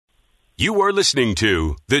You are listening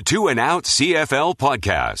to the Two and Out CFL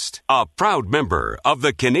podcast, a proud member of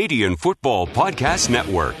the Canadian Football Podcast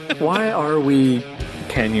Network. Why are we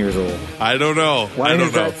 10 years old? I don't know. Why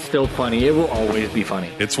is that still funny? It will always be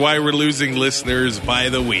funny. It's why we're losing listeners by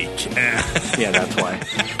the week. Yeah, that's why.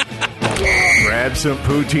 Grab some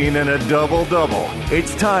poutine and a double-double.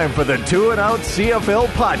 It's time for the Two and Out CFL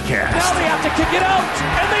podcast. Now they have to kick it out,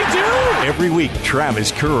 and they do! Every week,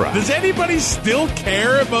 Travis Kura. Does anybody still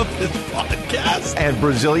care about this podcast? And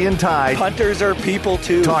Brazilian Ty. Hunters are people,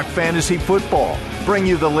 too. Talk fantasy football, bring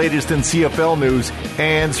you the latest in CFL news,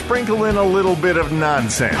 and sprinkle in a little bit of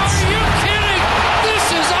nonsense. Are you kidding?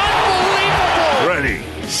 This is unbelievable! Ready,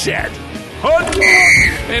 set, hunt!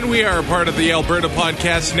 And we are a part of the Alberta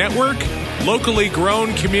Podcast Network, locally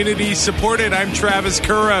grown, community supported. I'm Travis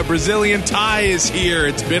Kura. Brazilian Ty is here.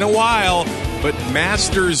 It's been a while, but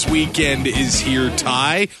Masters weekend is here,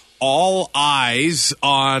 Ty. All eyes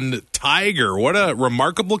on Tiger. What a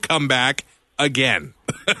remarkable comeback again.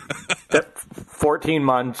 14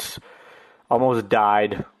 months, almost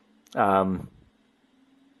died.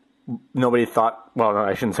 Nobody thought, well, no,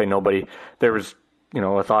 I shouldn't say nobody. There was,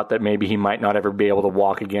 a thought that maybe he might not ever be able to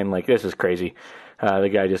walk again. Like, this is crazy. The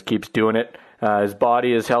guy just keeps doing it. His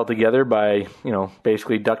body is held together by,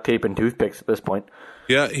 basically duct tape and toothpicks at this point.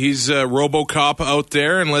 Yeah, he's RoboCop out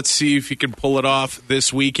there, and let's see if he can pull it off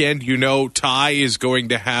this weekend. Ty is going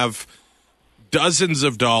to have dozens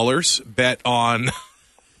of dollars bet on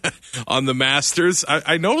on the Masters.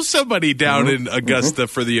 I know somebody down in Augusta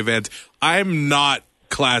for the event. I'm not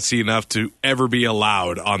classy enough to ever be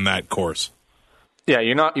allowed on that course. Yeah,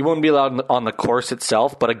 you wouldn't be allowed on the course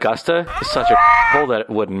itself, but Augusta is such a hole that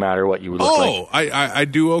it wouldn't matter what you look like. Oh, I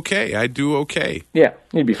do okay. I do okay. Yeah,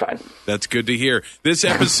 you'd be fine. That's good to hear. This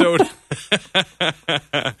episode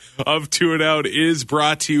of Two and Out is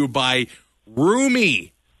brought to you by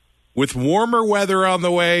Roomy. With warmer weather on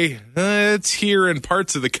the way, it's here in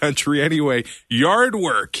parts of the country anyway. Yard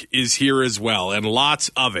work is here as well, and lots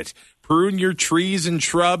of it. Prune your trees and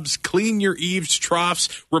shrubs, clean your eaves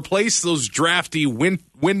troughs, replace those drafty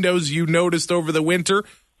windows you noticed over the winter,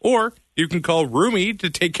 or you can call Roomy to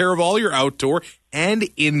take care of all your outdoor and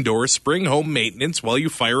indoor spring home maintenance while you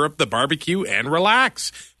fire up the barbecue and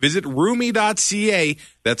relax. Visit Roomy.ca,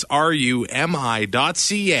 that's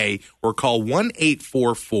RUMI.ca, or call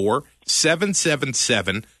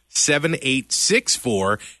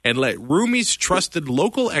 1-844-777-7864 and let Roomy's trusted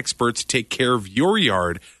local experts take care of your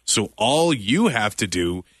yard, so all you have to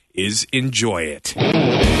do is enjoy it.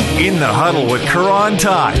 In the Huddle with Kura and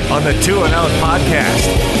Ty on the Two and Out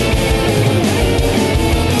podcast.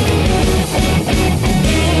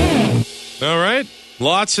 All right.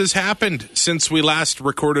 Lots has happened since we last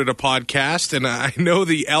recorded a podcast, and I know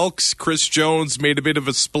the Elks, Chris Jones, made a bit of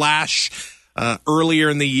a splash earlier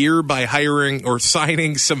in the year by hiring or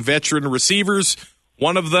signing some veteran receivers.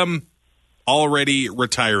 One of them already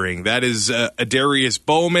retiring. That is Adarius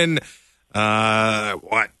Bowman.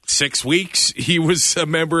 6 weeks he was a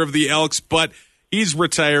member of the Elks, but he's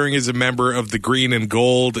retiring as a member of the Green and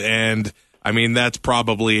Gold, and I mean, that's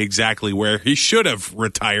probably exactly where he should have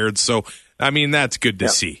retired. So, I mean, that's good to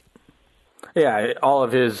see. Yeah, all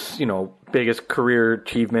of his, biggest career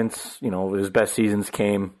achievements, his best seasons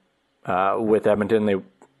came with Edmonton. They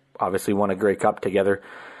obviously won a Grey Cup together.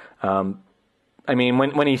 I mean,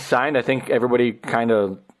 when he signed, I think everybody kind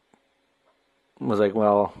of was like,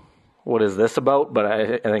 well, what is this about? But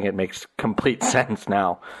I think it makes complete sense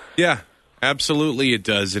now. Yeah, absolutely it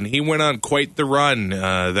does. And he went on quite the run.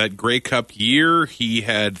 That Grey Cup year, he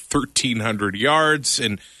had 1,300 yards.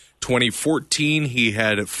 In 2014, he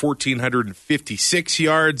had 1,456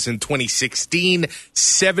 yards. In 2016,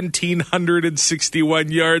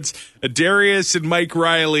 1,761 yards. Adarius and Mike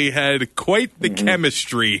Riley had quite the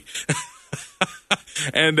chemistry.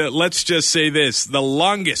 And let's just say this, the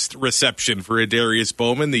longest reception for Adarius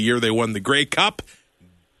Bowman, the year they won the Grey Cup,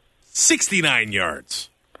 69 yards.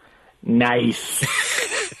 Nice.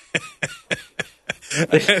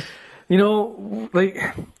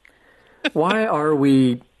 Why are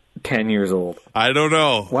we 10 years old? I don't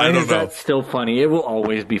know. Why is that still funny? It will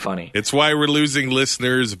always be funny. It's why we're losing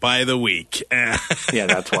listeners by the week. Yeah,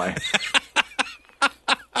 that's why.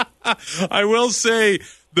 I will say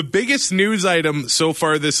the biggest news item so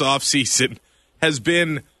far this offseason has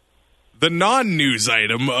been the non-news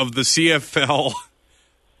item of the CFL.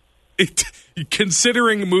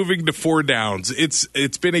 Considering moving to 4 downs,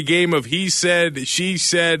 it's been a game of he said, she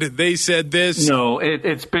said, they said this. No,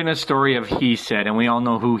 it's been a story of he said, and we all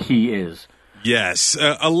know who he is. Yes.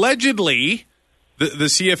 Allegedly, the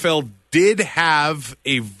CFL did have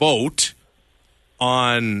a vote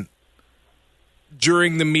on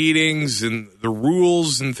during the meetings and the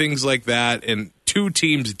rules and things like that, and 2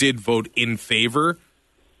 teams did vote in favor,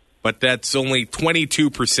 but that's only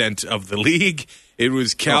 22% of the league. It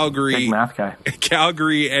was Calgary, big math guy.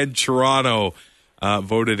 Calgary and Toronto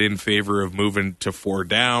voted in favor of moving to 4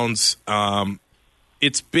 downs.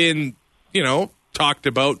 It's been, talked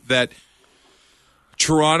about that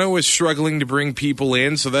Toronto is struggling to bring people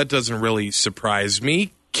in, so that doesn't really surprise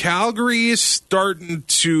me. Calgary is starting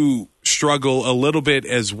to struggle a little bit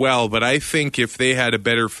as well, but I think if they had a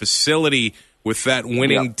better facility with that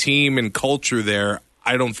winning team and culture there,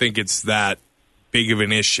 I don't think it's that big of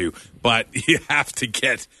an issue. But you have to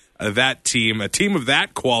get that team, a team of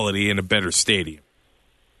that quality, in a better stadium.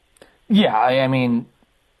 Yeah, I mean,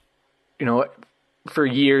 for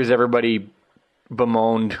years everybody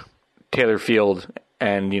bemoaned Taylor Field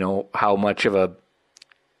and, how much of a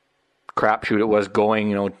crapshoot it was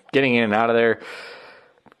going, getting in and out of there,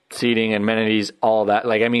 seating, amenities, all that.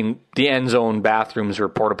 Like, I mean, the end zone bathrooms were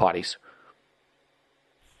porta potties,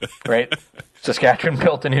 right? Saskatchewan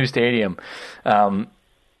built a new stadium.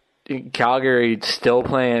 Calgary still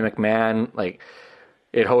playing McMahon. Like,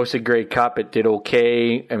 it hosted Grey Cup. It did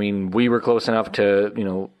okay. I mean, we were close enough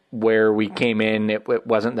to, where we came in. It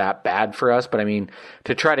wasn't that bad for us. But, I mean,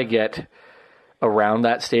 to try to get around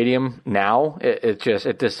that stadium now, it just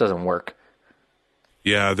doesn't work.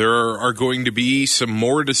 Yeah, there are going to be some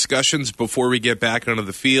more discussions before we get back onto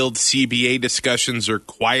the field. CBA discussions are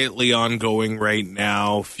quietly ongoing right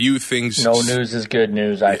now. Few things. No news is good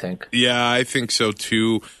news, I think. Yeah, I think so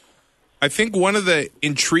too. I think one of the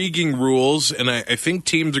intriguing rules, and I think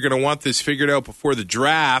teams are going to want this figured out before the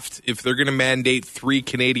draft, if they're going to mandate 3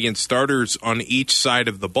 Canadian starters on each side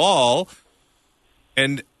of the ball.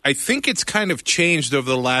 And I think it's kind of changed over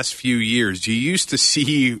the last few years. You used to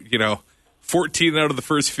see, 14 out of the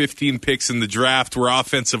first 15 picks in the draft were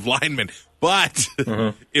offensive linemen. But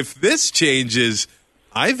if this changes,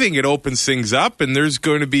 I think it opens things up, and there's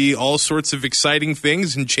going to be all sorts of exciting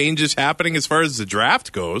things and changes happening as far as the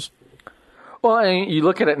draft goes. Well, I mean, you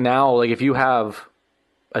look at it now, like if you have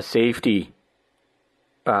a safety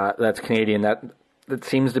that's Canadian, that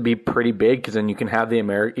seems to be pretty big, because then you can have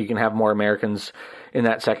you can have more Americans in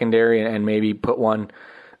that secondary and maybe put one.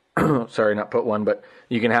 Sorry, not put one, but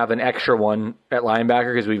you can have an extra one at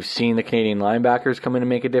linebacker, because we've seen the Canadian linebackers come in and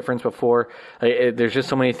make a difference before. There's just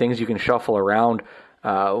so many things you can shuffle around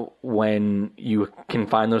when you can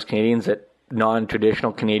find those Canadians at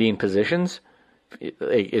non-traditional Canadian positions.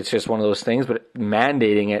 It's just one of those things, but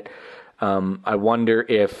mandating it, I wonder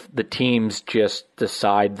if the teams just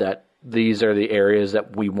decide that these are the areas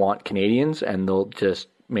that we want Canadians, and they'll just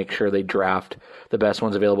make sure they draft the best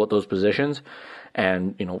ones available at those positions,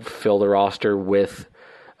 and fill the roster with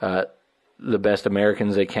the best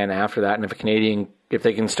Americans they can after that. And if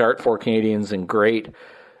they can start 4 Canadians, then great.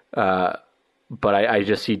 But I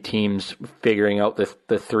just see teams figuring out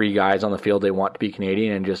the 3 guys on the field they want to be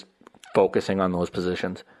Canadian and just focusing on those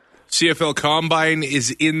positions. CFL Combine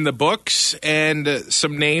is in the books, and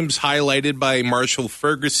some names highlighted by Marshall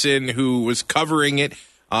Ferguson, who was covering it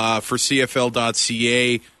for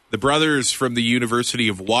CFL.ca. The brothers from the University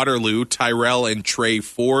of Waterloo, Tyrell and Trey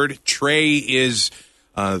Ford. Trey is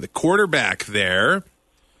the quarterback there,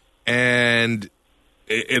 and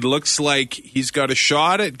it looks like he's got a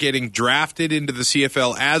shot at getting drafted into the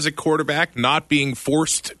CFL as a quarterback, not being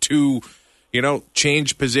forced to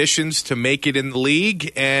change positions to make it in the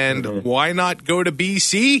league. And why not go to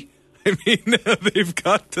BC? I mean, they've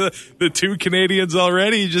got the 2 Canadians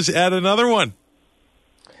already. Just add another one.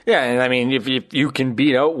 Yeah, and I mean, if you can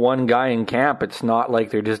beat out one guy in camp, it's not like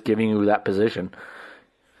they're just giving you that position.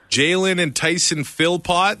 Jalen and Tyson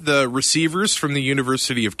Philpott, the receivers from the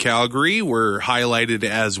University of Calgary, were highlighted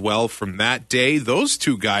as well from that day. Those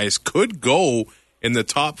 2 guys could go in the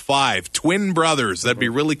top 5. Twin brothers. That'd be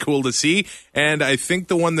really cool to see. And I think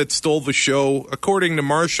the one that stole the show, according to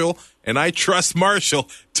Marshall, and I trust Marshall,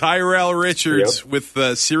 Tyrell Richards with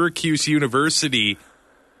Syracuse University,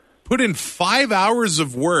 put in 5 hours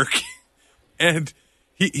of work, and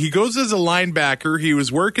he goes as a linebacker. He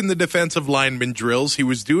was working the defensive lineman drills. He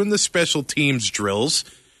was doing the special teams drills.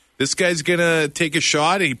 This guy's going to take a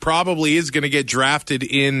shot. He probably is going to get drafted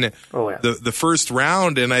in the first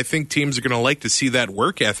round, and I think teams are going to like to see that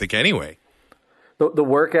work ethic anyway. The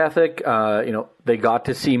work ethic, they got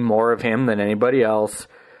to see more of him than anybody else.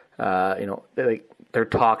 They're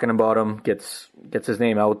talking about him, gets his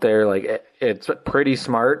name out there. Like, it's pretty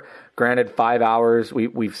smart. Granted, 5 hours.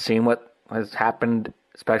 We've seen what has happened,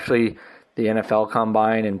 especially the NFL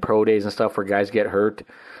Combine and pro days and stuff, where guys get hurt.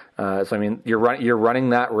 So I mean, you're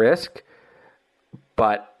running that risk,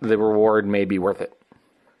 but the reward may be worth it.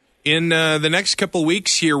 In the next couple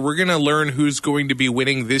weeks here, we're going to learn who's going to be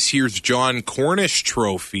winning this year's John Cornish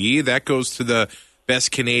Trophy. That goes to the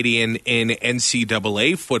best Canadian in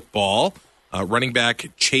NCAA football. Running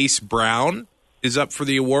back Chase Brown is up for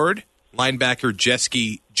the award. Linebacker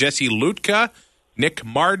Jesse Lutka. Nick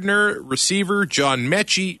Mardner, receiver. John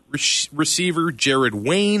Mechie, receiver. Jared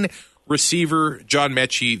Wayne, receiver. John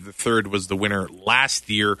Mechie, the third, was the winner last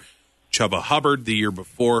year. Chubba Hubbard, the year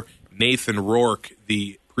before. Nathan Rourke,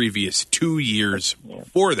 the previous 2 years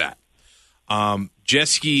before that.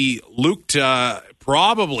 Jesse Lutka,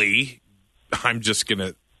 probably, he's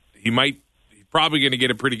probably going to get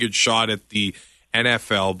a pretty good shot at the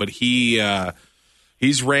NFL, but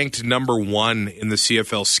he's ranked number 1 in the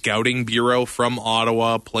CFL Scouting Bureau from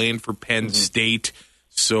Ottawa, playing for Penn State.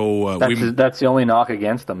 So that's the only knock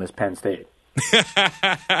against them is Penn State.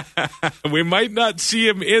 We might not see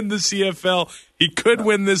him in the CFL. He could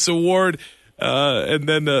win this award, and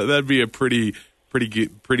then that'd be a pretty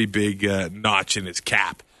big notch in his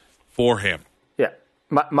cap for him. Yeah,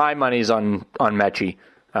 my money's on Mechie.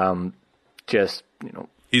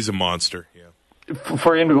 He's a monster. Yeah,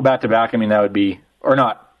 for him to go back to back, I mean that would be or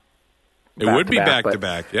not. It would be back to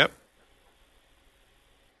back. Yep.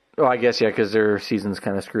 Well, I guess because their season's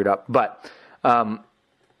kind of screwed up, but.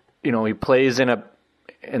 He plays in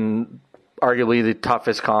arguably the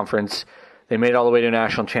toughest conference. They made it all the way to a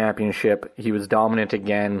national championship. He was dominant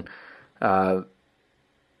again.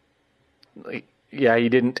 He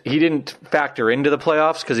didn't factor into the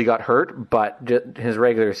playoffs because he got hurt, but his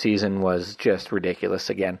regular season was just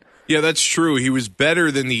ridiculous again. Yeah, that's true. He was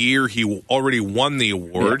better than the year he already won the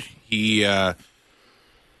award. Yeah. He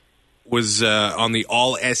was on the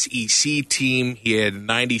All-SEC team. He had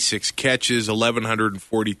 96 catches,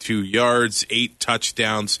 1,142 yards, 8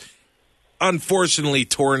 touchdowns. Unfortunately,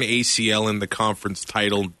 tore an ACL in the conference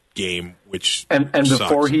title game, which and sucks.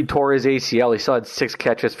 Before he tore his ACL, he still had 6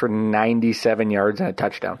 catches for 97 yards and a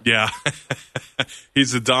touchdown. Yeah.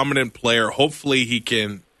 He's a dominant player. Hopefully he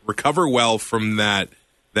can recover well from that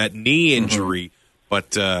knee injury,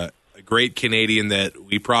 but a great Canadian that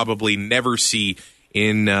we probably never see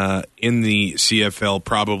in the CFL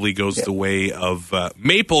probably goes the way of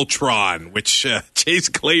Mapletron, which Chase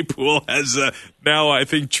Claypool has now, I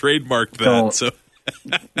think, trademarked that.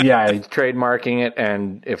 Yeah, he's trademarking it,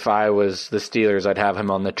 and if I was the Steelers, I'd have him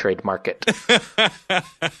on the trade market.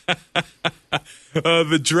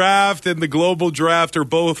 The draft and the global draft are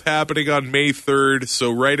both happening on May 3rd,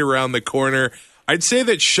 so right around the corner. I'd say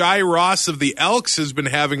that Shai Ross of the Elks has been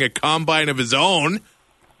having a combine of his own.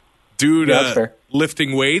 Dude,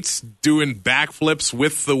 lifting weights, doing backflips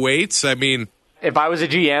with the weights. I mean, if I was a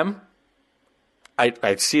GM,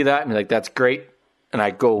 I'd see that and be like, that's great. And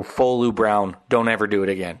I'd go full Lou Brown. Don't ever do it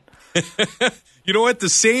again. You know, at the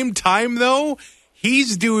same time, though,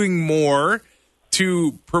 he's doing more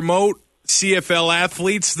to promote CFL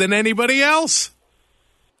athletes than anybody else.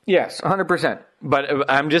 Yes, 100%. But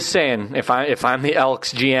I'm just saying, if I'm the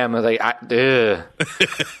Elks GM, I'm like,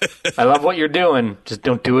 I love what you're doing. Just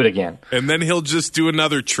don't do it again. And then he'll just do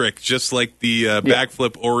another trick, just like the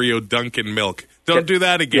backflip Oreo Dunkin' milk. Don't do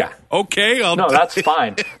that again. Yeah. Okay. That's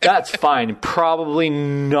fine. That's fine. Probably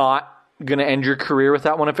not going to end your career with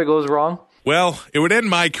that one if it goes wrong. Well, it would end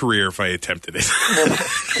my career if I attempted it.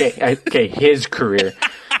 Okay, his career.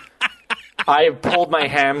 I pulled my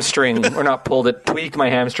hamstring, or not pulled it, tweaked my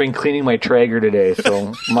hamstring cleaning my Traeger today,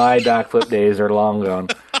 so my backflip days are long gone.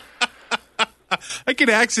 I could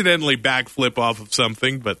accidentally backflip off of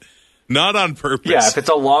something, but not on purpose. Yeah, if it's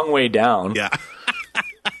a long way down. Yeah.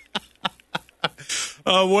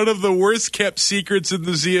 One of the worst-kept secrets in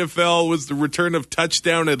the CFL was the return of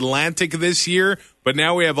Touchdown Atlantic this year, but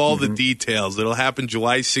now we have all the details. It'll happen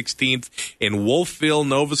July 16th in Wolfville,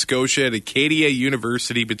 Nova Scotia at Acadia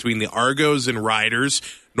University between the Argos and Riders.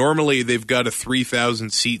 Normally, they've got a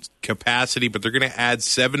 3,000-seat capacity, but they're going to add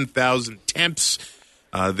 7,000 temps.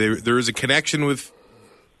 There is a connection with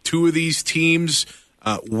two of these teams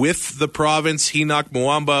with the province. Enoch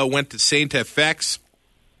Mwamba went to St. FX.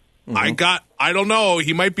 I don't know.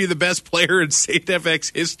 He might be the best player in St.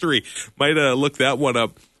 FX history. Might look that one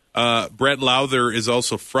up. Brett Lowther is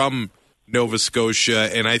also from Nova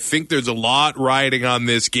Scotia, and I think there's a lot riding on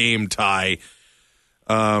this game, Ty.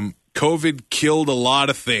 COVID killed a lot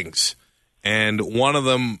of things, and one of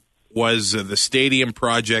them was the stadium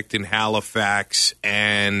project in Halifax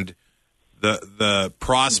and the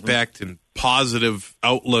prospect and positive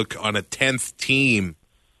outlook on a 10th team.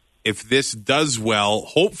 If this does well,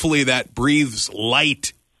 hopefully that breathes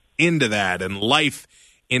light into that and life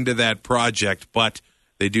into that project. But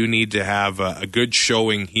they do need to have a good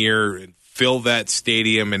showing here and fill that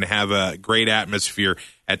stadium and have a great atmosphere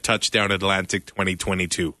at Touchdown Atlantic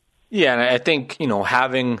 2022. Yeah, and I think,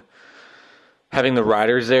 having the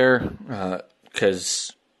Riders there,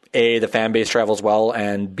 because A, the fan base travels well,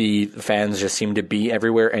 and B, the fans just seem to be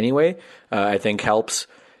everywhere anyway, I think helps.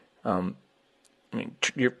 You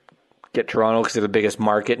get Toronto because they're the biggest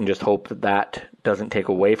market, and just hope that doesn't take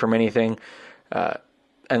away from anything.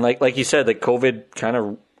 And like you said, COVID kind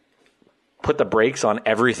of put the brakes on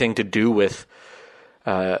everything to do with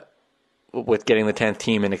getting the 10th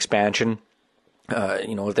team in expansion.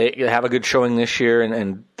 If they have a good showing this year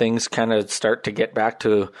and things kind of start to get back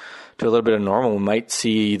to a little bit of normal, we might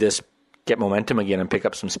see this get momentum again and pick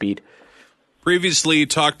up some speed. Previously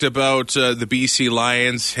talked about the BC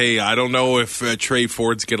Lions. Hey, I don't know if Trey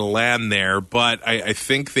Ford's going to land there, but I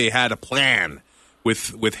think they had a plan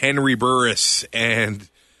with Henry Burris and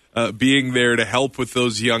being there to help with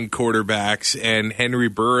those young quarterbacks. And Henry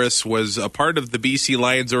Burris was a part of the BC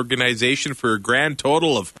Lions organization for a grand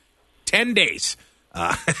total of 10 days.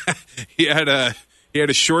 He had a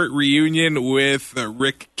short reunion with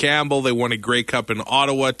Rick Campbell. They won a Grey Cup in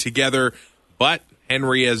Ottawa together, but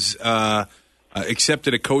Henry has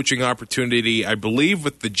accepted a coaching opportunity, I believe,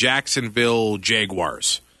 with the Jacksonville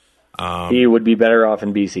Jaguars. He would be better off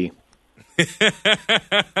in BC.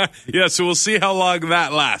 Yeah, so we'll see how long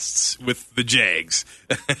that lasts with the Jags.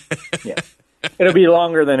 Yeah. It'll be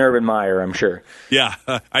longer than Urban Meyer, I'm sure. Yeah,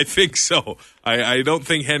 I think so. I don't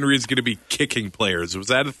think Henry's going to be kicking players. Was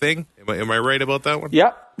that a thing? Am I right about that one?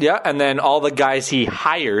 Yeah. And then all the guys he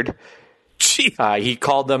hired, he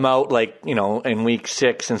called them out in week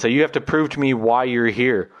 6 and said, you have to prove to me why you're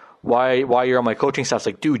here, why you're on my coaching staff. It's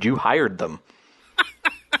like, dude, you hired them.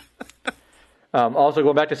 Also,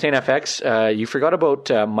 going back to St. FX, you forgot about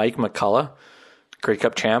Mike McCullough, Grey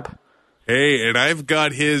Cup champ. Hey, and I've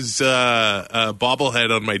got his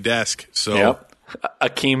bobblehead on my desk. So, yep.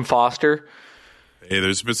 Akeem Foster. Hey,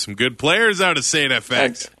 there's been some good players out of St.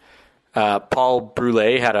 FX. Paul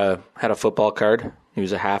Brule had a football card. He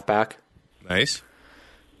was a halfback. Nice.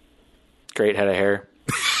 Great head of hair.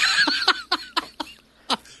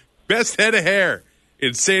 Best head of hair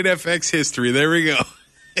in St. FX history. There we go.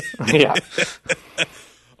 Yeah.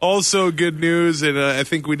 Also good news, and I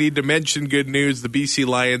think we need to mention good news, the BC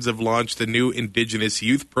Lions have launched a new Indigenous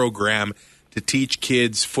youth program to teach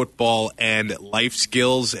kids football and life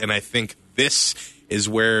skills, and I think this is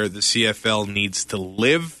where the CFL needs to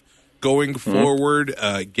live going forward,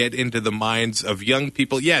 get into the minds of young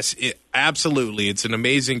people. Yes, absolutely. It's an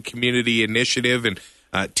amazing community initiative, and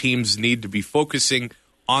teams need to be focusing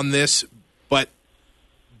on this, but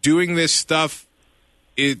doing this stuff,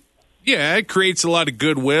 it creates a lot of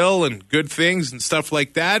goodwill and good things and stuff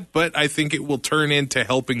like that, but I think it will turn into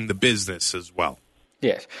helping the business as well.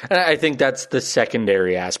 Yes, and I think that's the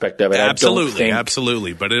secondary aspect of it.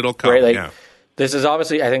 Absolutely, but it'll come. Right, This is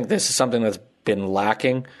obviously, I think this is something that's been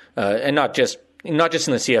lacking, and not just in the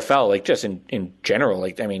CFL, just in general.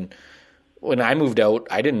 When I moved out,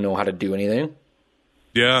 I didn't know how to do anything.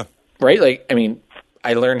 Yeah. Right?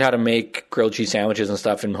 I learned how to make grilled cheese sandwiches and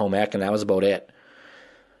stuff in home ec, and that was about it.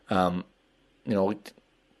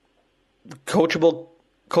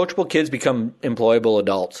 Coachable kids become employable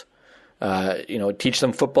adults. Teach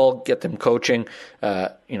them football, get them coaching,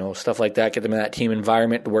 stuff like that, get them in that team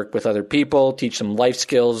environment to work with other people, teach them life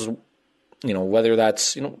skills, whether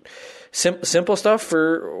that's, simple stuff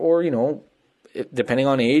or depending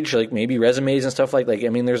on age, maybe resumes and stuff like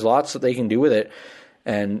there's lots that they can do with it.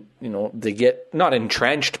 And, they get not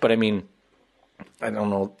entrenched, but I don't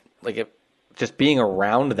know, just being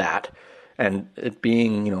around that and it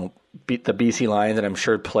being, the BC Lions, and I'm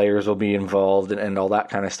sure players will be involved and all that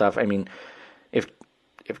kind of stuff. If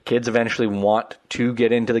kids eventually want to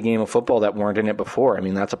get into the game of football that weren't in it before,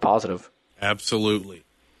 that's a positive. Absolutely.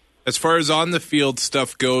 As far as on the field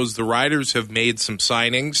stuff goes, the Riders have made some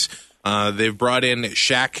signings. They've brought in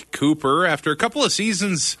Shaq Cooper. After a couple of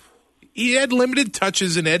seasons, he had limited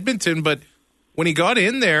touches in Edmonton, but when he got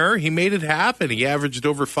in there, he made it happen. He averaged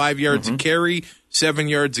over 5 yards a carry, 7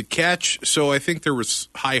 yards a catch. So I think there was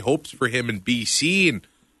high hopes for him in BC, and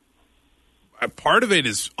part of it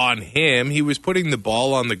is on him. He was putting the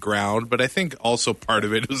ball on the ground, but I think also part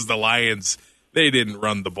of it was the Lions. They didn't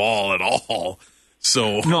run the ball at all.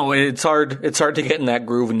 So no, it's hard. It's hard to get in that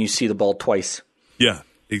groove when you see the ball twice. Yeah,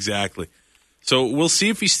 exactly. So we'll see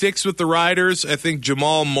if he sticks with the Riders. I think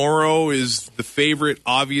Jamal Morrow is the favorite,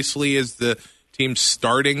 obviously, as the team's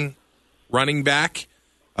starting running back.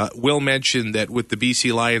 Will mentioned that with the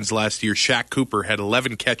BC Lions last year, Shaq Cooper had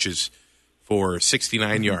 11 catches for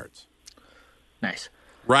 69 yards. Nice.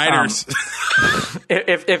 Riders.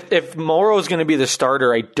 If Morrow's going to be the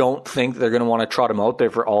starter, I don't think they're going to want to trot him out there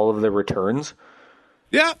for all of the returns.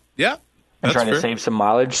 Yeah. And trying fair. to save some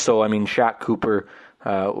mileage. So, I mean, Shaq Cooper,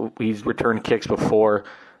 he's returned kicks before.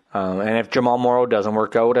 And if Jamal Morrow doesn't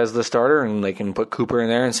work out as the starter and they can put Cooper in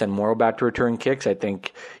there and send Morrow back to return kicks, I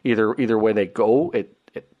think either way they go, it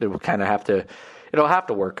will kind of have to, it'll have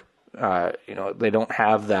to work. They don't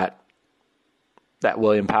have that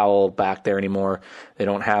William Powell back there anymore. They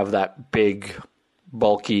don't have that big,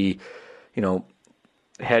 bulky,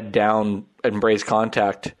 head down, embrace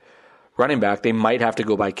contact running back. They might have to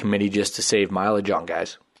go by committee just to save mileage on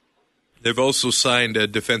guys. They've also signed a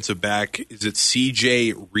defensive back. Is it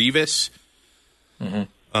C.J. Revis?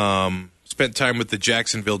 Mm-hmm. Spent time with the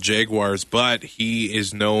Jacksonville Jaguars, but he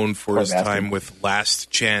is known for his time with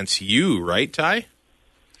Last Chance U, right, Ty?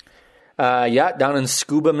 Yeah, down in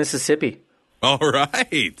Scuba, Mississippi. All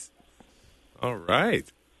right.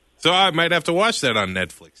 So I might have to watch that on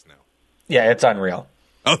Netflix now. Yeah, it's unreal.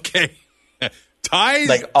 Okay. Ty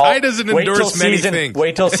doesn't endorse many things.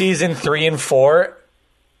 Wait till season 3 and 4.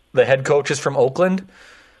 The head coach is from Oakland.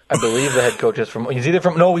 I believe the head coach is from. He's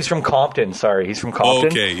from Compton. Sorry, he's from Compton.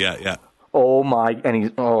 Okay, yeah. Oh my, and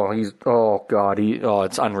it's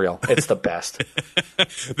unreal. It's the best.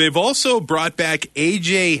 They've also brought back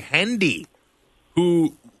AJ Hendy,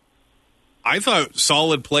 who I thought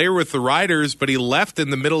solid player with the Riders, but he left in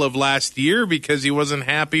the middle of last year because he wasn't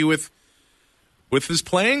happy with his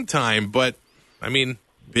playing time. But I mean,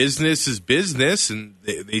 business is business, and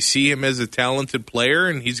they see him as a talented player,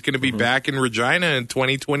 and he's going to be back in Regina in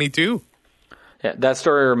 2022. Yeah, that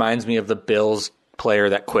story reminds me of the Bills player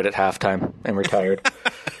that quit at halftime and retired.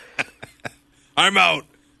 I'm out.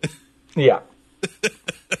 Yeah.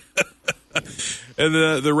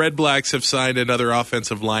 And the Red Blacks have signed another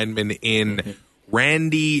offensive lineman in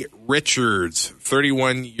Randy Richards,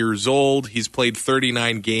 31 years old. He's played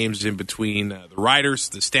 39 games in between the Riders,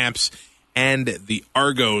 the Stamps, and the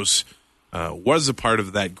Argos. Was a part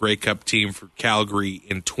of that Grey Cup team for Calgary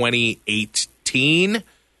in 2018.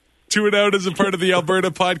 To and Out is a part of the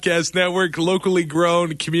Alberta Podcast Network, locally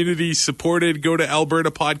grown, community supported. Go to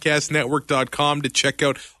albertapodcastnetwork.com to check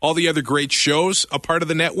out all the other great shows a part of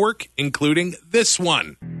the network, including this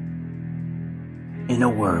one. In a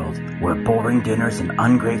world where boring dinners and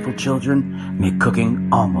ungrateful children make cooking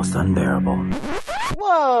almost unbearable.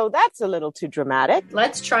 Whoa, that's a little too dramatic.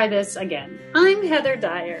 Let's try this again. I'm Heather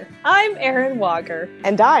Dyer. I'm Erin Wager.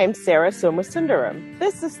 And I'm Sarah Somasundaram.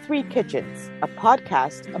 This is Three Kitchens, a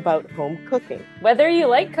podcast about home cooking. Whether you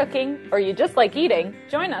like cooking or you just like eating,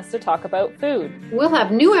 join us to talk about food. We'll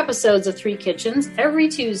have new episodes of Three Kitchens every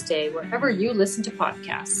Tuesday, wherever you listen to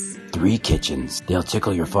podcasts. Three Kitchens. They'll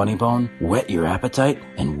tickle your funny bone, whet your appetite,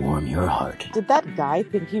 and warm your heart. Did that guy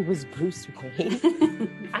think he was Bruce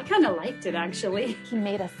Wayne? I kind of liked it, actually. He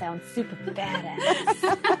made us sound super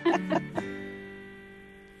badass.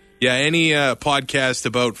 Yeah, any podcast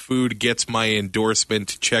about food gets my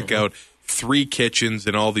endorsement. Check out Three Kitchens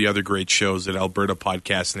and all the other great shows at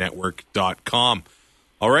albertapodcastnetwork.com.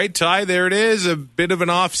 All right, Ty, there it is. A bit of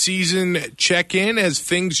an off-season check-in as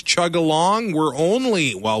things chug along.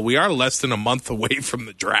 We are less than a month away from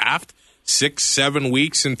the draft. 6-7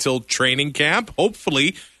 weeks until training camp.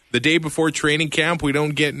 Hopefully, the day before training camp, we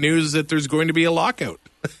don't get news that there's going to be a lockout.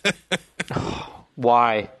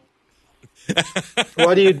 Why?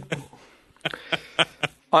 What do you?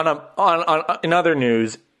 In other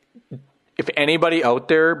news, if anybody out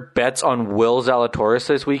there bets on Will Zalatoris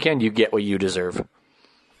this weekend, you get what you deserve.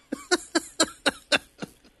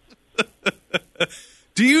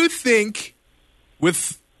 Do you think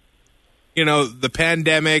with the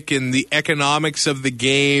pandemic and the economics of the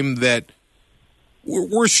game that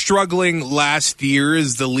we're struggling last year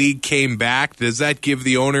as the league came back? Does that give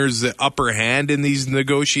the owners the upper hand in these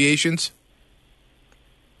negotiations?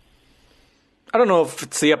 I don't know if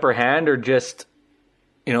it's the upper hand or just,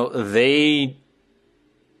 they're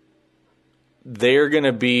going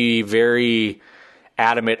to be very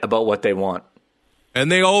adamant about what they want. And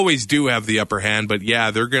they always do have the upper hand, but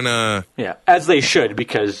yeah, they're going to... Yeah, as they should,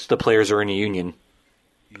 because the players are in a union.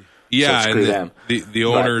 Yeah, so screw them. The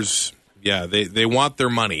owners... Yeah, they want their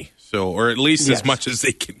money, or at least as much as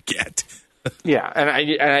they can get. Yeah, and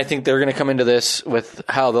I think they're going to come into this with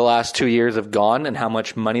how the last 2 years have gone and how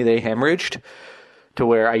much money they hemorrhaged, to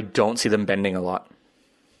where I don't see them bending a lot.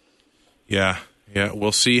 Yeah,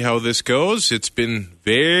 we'll see how this goes. It's been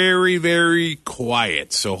very, very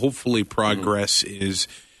quiet, so hopefully progress is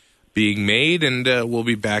being made, and we'll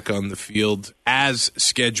be back on the field as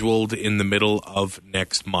scheduled in the middle of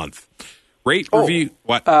next month. Rate, review.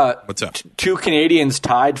 What? What's up? Two Canadians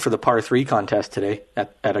tied for the par 3 contest today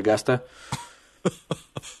at Augusta.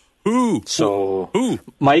 Who?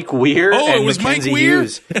 Mike Weir and it was Mackenzie Mike Weir?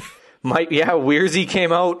 Hughes. Weirsy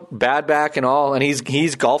came out bad back and all, and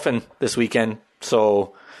he's golfing this weekend.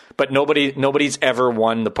 So, but nobody's ever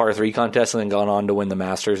won the par 3 contest and then gone on to win the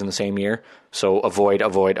Masters in the same year. So avoid.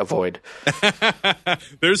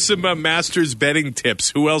 There's some Masters betting tips.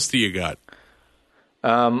 Who else do you got?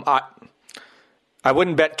 I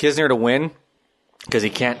wouldn't bet Kisner to win because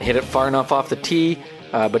he can't hit it far enough off the tee,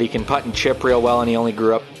 but he can putt and chip real well, and he only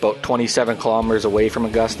grew up about 27 kilometers away from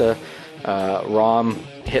Augusta. Rahm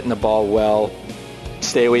hitting the ball well.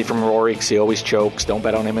 Stay away from Rory because he always chokes. Don't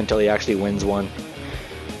bet on him until he actually wins one.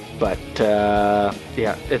 But,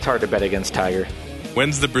 it's hard to bet against Tiger.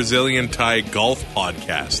 When's the Brazilian Tie Golf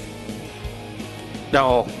Podcast?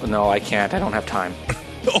 No, I can't. I don't have time.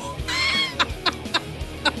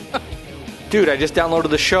 Dude, I just downloaded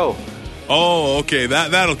the show. Oh, okay.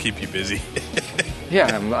 That'll keep you busy.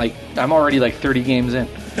 Yeah, I'm already 30 games in.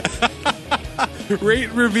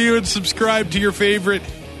 Rate, review, and subscribe to your favorite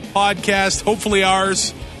podcast. Hopefully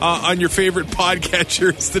ours on your favorite podcatcher.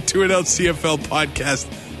 It's the 2 and Out CFL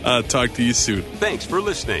podcast. Talk to you soon. Thanks for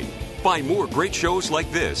listening. Find more great shows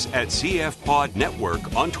like this at CF Pod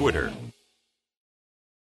Network on Twitter.